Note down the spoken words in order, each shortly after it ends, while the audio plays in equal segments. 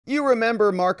You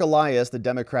remember Marc Elias, the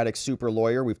Democratic super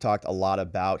lawyer we've talked a lot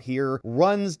about here,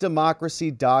 runs Democracy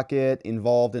Docket,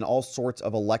 involved in all sorts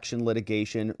of election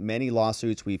litigation, many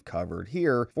lawsuits we've covered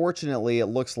here. Fortunately, it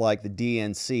looks like the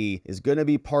DNC is going to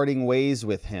be parting ways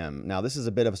with him. Now, this is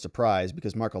a bit of a surprise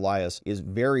because Marc Elias is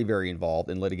very, very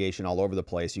involved in litigation all over the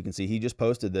place. You can see he just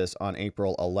posted this on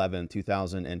April 11,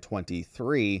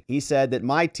 2023. He said that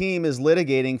my team is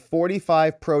litigating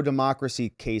 45 pro-democracy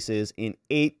cases in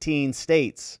 18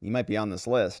 states. You might be on this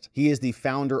list. He is the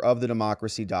founder of the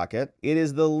Democracy Docket. It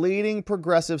is the leading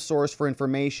progressive source for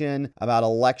information about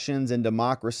elections and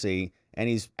democracy, and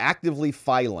he's actively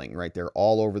filing right there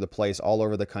all over the place, all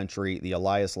over the country, the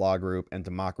Elias Law Group and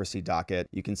Democracy Docket.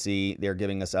 You can see they're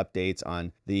giving us updates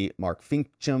on the Mark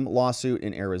Fincham lawsuit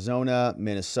in Arizona,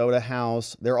 Minnesota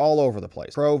House. They're all over the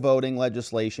place. Pro-voting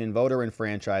legislation, voter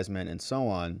enfranchisement, and so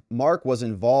on. Mark was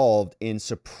involved in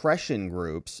suppression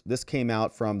groups. This came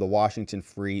out from the Washington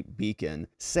Free Beacon,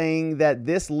 saying that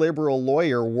this liberal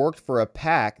lawyer worked for a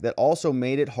PAC that also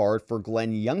made it hard for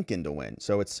Glenn Youngkin to win.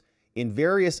 So it's in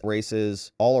various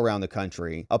races all around the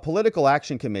country, a political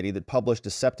action committee that published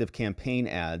deceptive campaign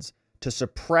ads to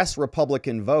suppress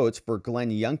Republican votes for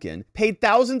Glenn Youngkin paid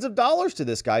thousands of dollars to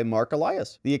this guy, Marc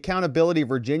Elias. The Accountability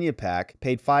Virginia PAC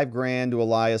paid $5,000 to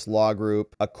Elias Law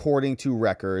Group, according to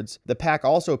records. The PAC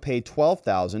also paid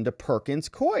 $12,000 to Perkins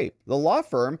Coie, the law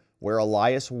firm where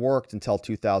Elias worked until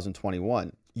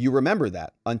 2021. You remember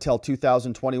that. Until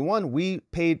 2021, we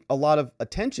paid a lot of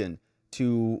attention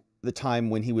to the time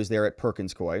when he was there at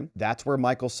Perkins Coie. That's where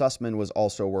Michael Sussman was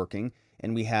also working,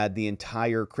 and we had the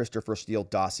entire Christopher Steele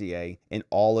dossier, and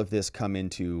all of this come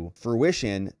into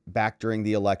fruition back during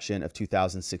the election of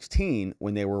 2016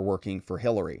 when they were working for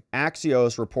Hillary.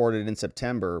 Axios reported in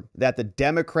September that the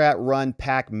Democrat-run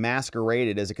PAC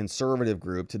masqueraded as a conservative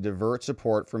group to divert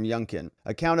support from Youngkin.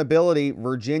 Accountability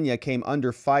Virginia came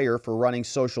under fire for running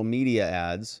social media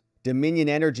ads. Dominion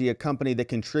Energy, a company that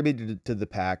contributed to the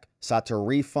PAC, sought to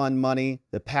refund money.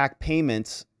 The PAC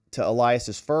payments to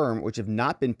Elias's firm, which have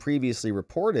not been previously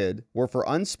reported, were for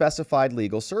unspecified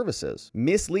legal services.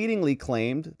 Misleadingly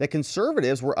claimed that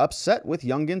conservatives were upset with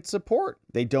Youngkin's support.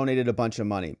 They donated a bunch of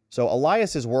money. So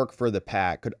Elias's work for the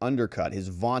PAC could undercut his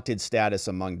vaunted status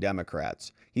among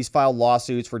Democrats. He's filed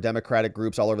lawsuits for Democratic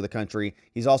groups all over the country.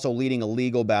 He's also leading a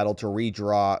legal battle to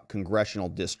redraw congressional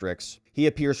districts. He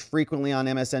appears frequently on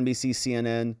MSNBC,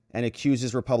 CNN, and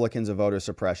accuses Republicans of voter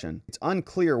suppression. It's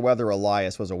unclear whether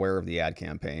Elias was aware of the ad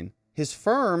campaign. His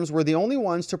firms were the only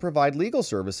ones to provide legal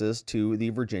services to the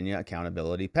Virginia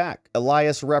Accountability PAC.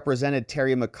 Elias represented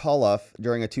Terry McAuliffe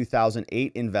during a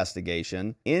 2008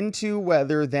 investigation into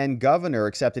whether then-governor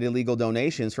accepted illegal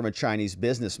donations from a Chinese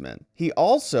businessman. He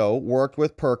also worked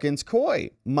with Perkins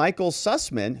Coie. Michael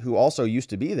Sussman, who also used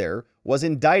to be there, was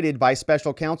indicted by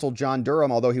special counsel John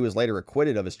Durham, although he was later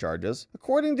acquitted of his charges.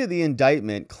 According to the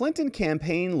indictment, Clinton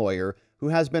campaign lawyer, who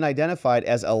has been identified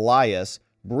as Elias,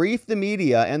 briefed the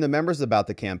media and the members about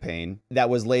the campaign that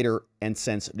was later and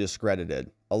since discredited.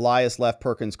 Elias left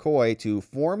Perkins Coie to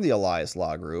form the Elias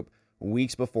Law Group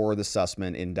weeks before the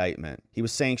Sussman indictment. He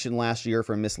was sanctioned last year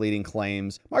for misleading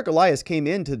claims. Marc Elias came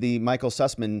into the Michael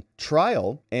Sussman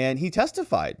trial and he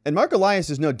testified. And Marc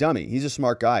Elias is no dummy. He's a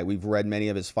smart guy. We've read many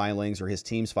of his filings or his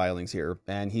team's filings here,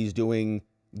 and he's doing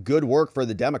good work for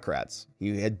the Democrats.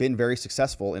 He had been very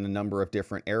successful in a number of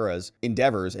different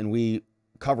endeavors, and we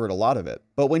covered a lot of it.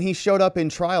 But when he showed up in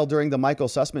trial during the Michael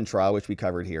Sussman trial, which we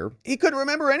covered here, he couldn't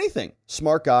remember anything.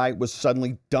 Smart guy was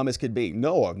suddenly dumb as could be.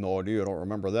 No, I have no idea. I don't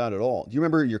remember that at all. Do you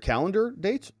remember your calendar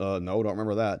dates? No, don't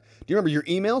remember that. Do you remember your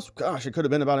emails? Gosh, it could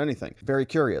have been about anything. Very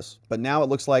curious. But now it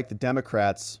looks like the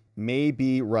Democrats may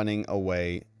be running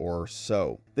away or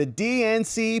so. The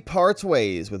DNC parts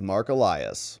ways with Marc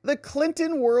Elias. The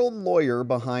Clinton world lawyer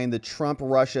behind the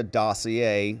Trump-Russia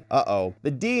dossier. The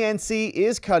DNC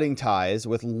is cutting ties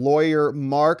with lawyer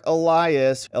Marc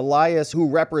Elias. Elias, who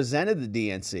represented the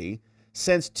DNC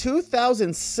since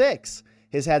 2006,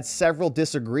 has had several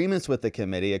disagreements with the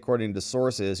committee, according to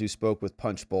sources who spoke with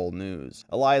Punchbowl News.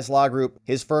 Elias Law Group,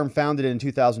 his firm founded in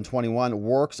 2021,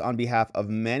 works on behalf of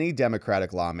many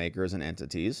Democratic lawmakers and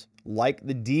entities, like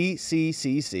the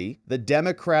DCCC, the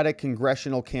Democratic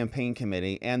Congressional Campaign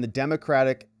Committee, and the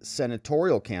Democratic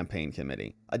Senatorial Campaign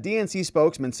Committee. A DNC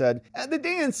spokesman said, the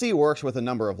DNC works with a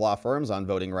number of law firms on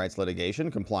voting rights litigation,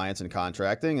 compliance, and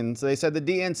contracting, and they said the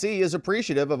DNC is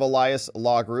appreciative of Elias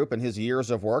Law Group and his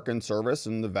years of work and service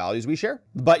and the values we share.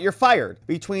 But you're fired.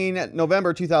 Between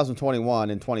November 2021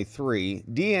 and 23,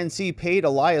 DNC paid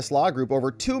Elias Law Group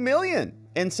over $2 million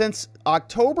And since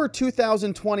October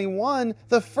 2021,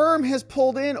 the firm has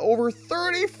pulled in over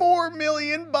 $34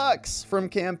 million from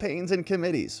campaigns and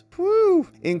committees. Whew!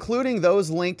 Including those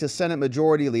linked to Senate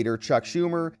Majority Leader Chuck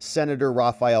Schumer, Senator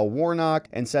Raphael Warnock,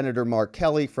 and Senator Mark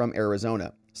Kelly from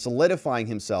Arizona, solidifying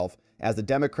himself as the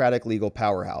Democratic legal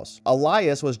powerhouse.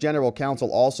 Elias was general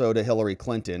counsel also to Hillary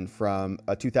Clinton from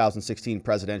a 2016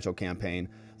 presidential campaign.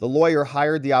 The lawyer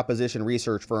hired the opposition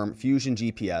research firm Fusion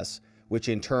GPS, which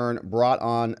in turn brought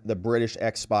on the British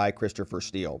ex-spy Christopher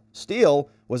Steele. Steele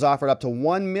was offered up to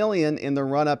 $1 million in the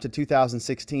run-up to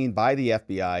 2016 by the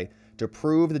FBI to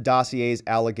prove the dossier's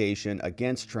allegation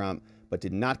against Trump, but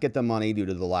did not get the money due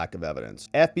to the lack of evidence.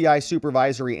 FBI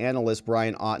supervisory analyst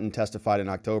Brian Otten testified in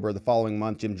October. The following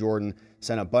month, Jim Jordan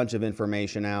sent a bunch of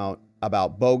information out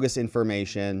about bogus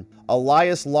information.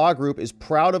 Elias Law Group is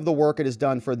proud of the work it has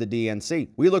done for the DNC.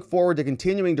 We look forward to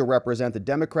continuing to represent the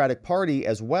Democratic Party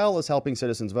as well as helping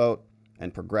citizens vote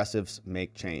and progressives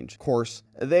make change. Of course,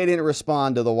 they didn't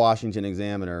respond to the Washington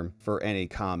Examiner for any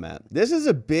comment. This is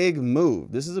a big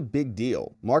move. This is a big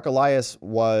deal. Marc Elias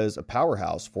was a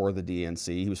powerhouse for the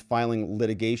DNC. He was filing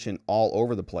litigation all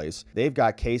over the place. They've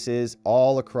got cases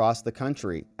all across the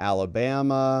country.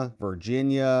 Alabama,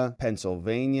 Virginia,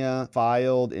 Pennsylvania,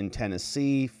 filed in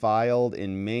Tennessee, filed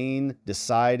in Maine,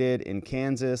 decided in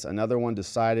Kansas, another one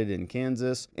decided in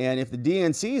Kansas. And if the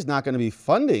DNC is not going to be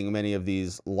funding many of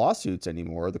these lawsuits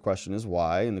anymore, the question is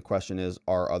why, and the question is,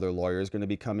 are other lawyers going to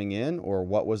be coming in, or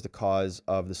what was the cause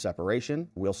of the separation?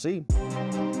 We'll see.